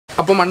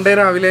അപ്പോൾ മൺഡേ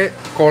രാവിലെ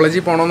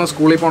കോളേജിൽ പോകണമെന്നോ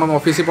സ്കൂളിൽ പോകണമെന്നോ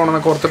ഓഫീസിൽ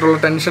പോകണമെന്നൊക്കെ ഓർത്തിട്ടുള്ള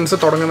ടെൻഷൻസ്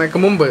തുടങ്ങുന്നതിന്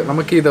മുമ്പ്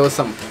നമുക്ക് ഈ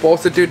ദിവസം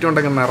പോസിറ്റിവിറ്റി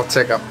ഉണ്ടെങ്കിൽ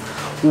നിറച്ചേക്കാം.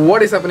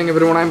 What is happening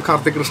everyone? I am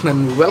Karthik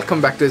Krishnan.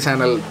 Welcome back to the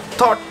channel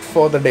Thought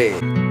for the Day.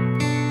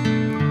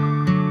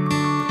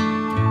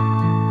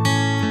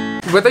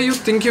 Whether you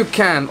think you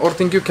can or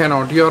think you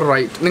cannot, you are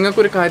right.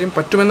 നിങ്ങൾക്കൊരു കാര്യം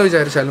പറ്റുമെന്ന്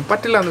വിചാരിച്ചാലും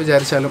പറ്റില്ല എന്ന്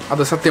വിചാരിച്ചാലും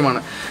അത് സത്യമാണ്.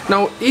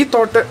 Now ഈ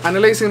തോട്ട്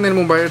അനലൈസ് ചെയ്യുന്നതിന്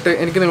മുമ്പായിട്ട്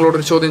എനിക്ക്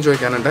നിങ്ങളോടൊരു ചോദ്യം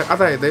ചോദിക്കാനുണ്ട്.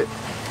 അതായത്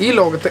ഈ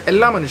ലോകത്ത്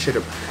എല്ലാ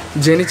മനുഷ്യരും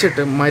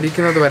ജനിച്ചിട്ട്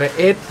മരിക്കുന്നത് വരെ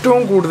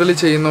ഏറ്റവും കൂടുതൽ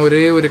ചെയ്യുന്ന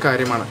ഒരേ ഒരു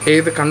കാര്യമാണ്.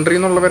 ഏത്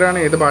കൺട്രിയിൽ നിന്നുള്ളവരാണ്,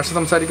 ഏത് ഭാഷ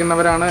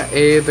സംസാരിക്കുന്നവരാണ്,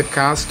 ഏത്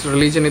കാസ്റ്റ്,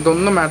 റിലീജിയൻ,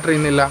 ഇതൊന്നും മാറ്റർ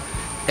ചെയ്യുന്നില്ല.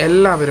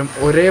 എല്ലാവരും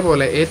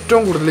ഒരേപോലെ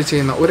ഏറ്റവും കൂടുതൽ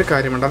ചെയ്യുന്ന ഒരു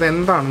കാര്യമുണ്ട്.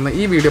 അതെന്താണെന്ന്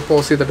ഈ വീഡിയോ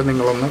പോസ് ചെയ്തിട്ട്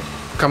നിങ്ങളൊന്ന്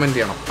കമൻറ്റ്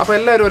ചെയ്യണം. അപ്പോൾ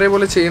എല്ലാവരും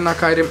ഒരേപോലെ ചെയ്യുന്ന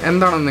കാര്യം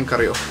എന്താണെന്ന്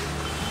നിങ്ങൾക്കറിയോ?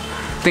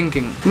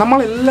 തിങ്കിങ്.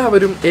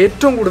 നമ്മളെല്ലാവരും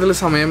ഏറ്റവും കൂടുതൽ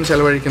സമയം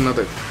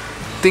ചെലവഴിക്കുന്നത്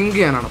തിങ്ക്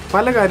ചെയ്യാനാണ്.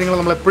 പല കാര്യങ്ങളും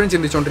നമ്മൾ എപ്പോഴും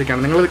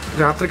ചിന്തിച്ചുകൊണ്ടിരിക്കുകയാണ്. നിങ്ങൾ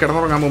രാത്രി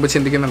കിടന്നുറങ്ങാൻ മുമ്പ്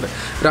ചിന്തിക്കുന്നുണ്ട്,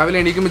 രാവിലെ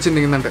എണീക്കുമ്പോൾ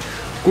ചിന്തിക്കുന്നുണ്ട്,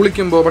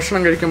 കുളിക്കുമ്പോൾ,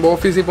 ഭക്ഷണം കഴിക്കുമ്പോൾ,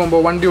 ഓഫീസിൽ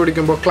പോകുമ്പോൾ, വണ്ടി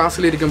ഓടിക്കുമ്പോൾ,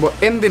 ക്ലാസ്സിലിരിക്കുമ്പോൾ,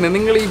 എന്തിന്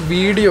നിങ്ങൾ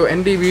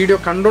എൻ്റെ ഈ വീഡിയോ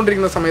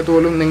കണ്ടുകൊണ്ടിരിക്കുന്ന സമയത്ത്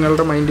പോലും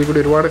നിങ്ങളുടെ മൈൻഡിൽ കൂടി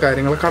ഒരുപാട്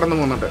കാര്യങ്ങൾ കടന്നു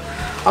പോകുന്നുണ്ട്.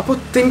 അപ്പോൾ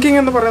തിങ്കിങ്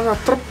എന്ന് പറയുന്നത്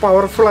അത്ര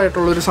പവർഫുൾ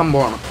ആയിട്ടുള്ളൊരു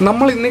സംഭവമാണ്.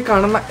 നമ്മൾ ഇന്ന്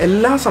കാണുന്ന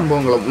എല്ലാ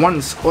സംഭവങ്ങളും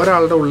വൺസ്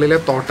ഒരാളുടെ ഉള്ളിലെ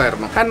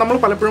തോട്ടായിരുന്നു. ആൻഡ് നമ്മൾ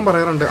പലപ്പോഴും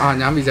പറയാറുണ്ട്,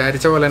 ഞാൻ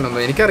വിചാരിച്ച പോലെ തന്നെ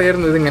ഒന്നും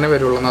എനിക്കറിയായിരുന്നു ഇത് ഇങ്ങനെ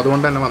വരുള്ളൂ,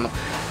 അതുകൊണ്ട് തന്നെ വന്നു.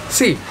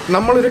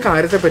 നമ്മളൊരു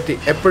കാര്യത്തെപ്പറ്റി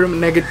എപ്പോഴും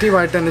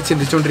നെഗറ്റീവായിട്ട് തന്നെ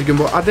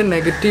ചിന്തിച്ചുകൊണ്ടിരിക്കുമ്പോൾ അത്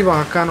നെഗറ്റീവ്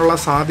ആക്കാനുള്ള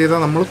സാധ്യത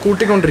നമ്മൾ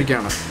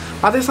കൂട്ടിക്കൊണ്ടിരിക്കുകയാണ്.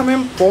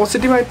 അതേസമയം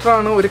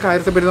പോസിറ്റീവായിട്ടാണ് ഒരു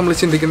കാര്യത്തെപ്പറ്റി നമ്മൾ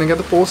ചിന്തിക്കുന്നതെങ്കിൽ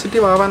അത്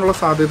പോസിറ്റീവ് ആവാനുള്ള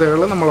സാധ്യതകൾ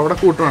നമ്മളവിടെ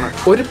കൂട്ടുകയാണ്.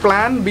 ഒരു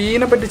പ്ലാൻ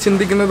ബീനെ പറ്റി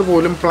ചിന്തിക്കുന്നത്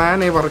പോലും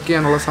പ്ലാൻ എ വർക്ക്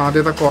ചെയ്യാനുള്ള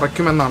സാധ്യത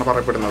കുറയ്ക്കുമെന്നാണ്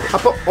പറയപ്പെടുന്നത്.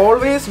 അപ്പോൾ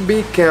always be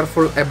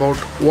careful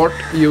about what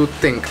you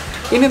think.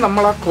 ഇനി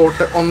നമ്മൾ ആ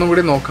കോട്ട് ഒന്നും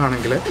കൂടി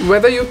നോക്കുകയാണെങ്കിൽ,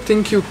 whether you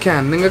think you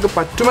can, നിങ്ങൾക്ക്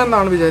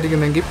പറ്റുമെന്നാണ്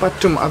വിചാരിക്കുന്നതെങ്കിൽ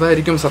പറ്റും,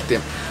 അതായിരിക്കും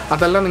സത്യം.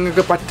 അതല്ല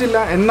നിങ്ങൾക്ക് പറ്റില്ല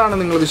എന്നാണ്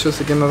നിങ്ങൾ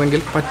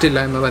വിശ്വസിക്കുന്നതെങ്കിൽ പറ്റില്ല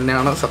എന്ന്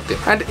തന്നെയാണ് സത്യം.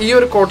 ആൻഡ് ഈ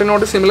ഒരു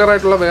കോട്ടിനോട് സിമിലർ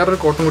ആയിട്ടുള്ള വേറൊരു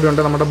കോട്ടും കൂടി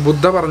ഉണ്ട്. നമ്മുടെ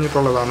ബുദ്ധ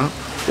പറഞ്ഞിട്ടുള്ളതാണ്,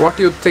 what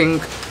you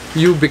think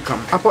you become.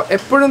 അപ്പോൾ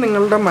എപ്പോഴും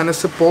നിങ്ങളുടെ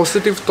മനസ്സ്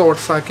പോസിറ്റീവ്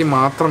തോട്ട്സ് ആക്കി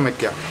മാത്രം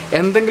വയ്ക്കുക.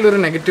 എന്തെങ്കിലും ഒരു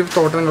നെഗറ്റീവ്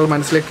തോട്ട് നിങ്ങൾ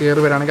മനസ്സിലേക്ക്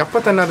കയറി വരികയാണെങ്കിൽ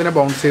അപ്പോൾ തന്നെ അതിനെ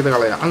ബൗൺസ് ചെയ്ത്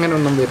കളയുക.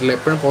 അങ്ങനെയൊന്നും വരില്ല,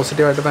 എപ്പോഴും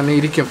പോസിറ്റീവായിട്ട് തന്നെ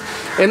ഇരിക്കും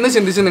എന്ന്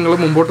ചിന്തിച്ച് നിങ്ങൾ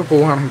മുമ്പോട്ട്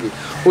പോവുകയാണെങ്കിൽ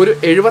ഒരു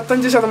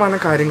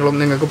 75% കാര്യങ്ങളും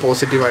നിങ്ങൾക്ക്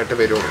പോസിറ്റീവായിട്ട്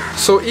വരുള്ളൂ.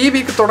 സോ ഈ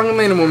വീക്ക്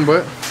തുടങ്ങുന്നതിന് മുമ്പ്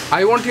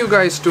I won't you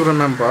guys to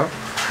remember,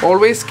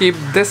 always keep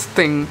this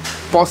thing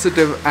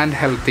positive and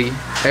healthy.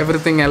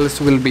 Everything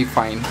else will be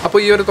fine. അപ്പോൾ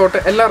ഈ ഒരു തോട്ട്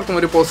എല്ലാവർക്കും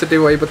ഒരു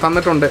പോസിറ്റീവ് വൈബ്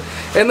തന്നിട്ടുണ്ട്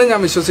എന്ന്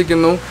ഞാൻ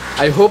വിശ്വസിക്കുന്നു.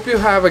 I hope you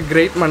have A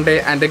great Monday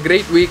and A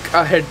great week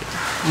ahead.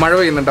 മഴ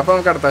പെയ്യുന്നുണ്ട്, അപ്പോൾ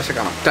നമുക്ക് അടുത്ത ആഴ്ച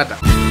കാണാം.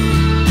 ടാറ്റ.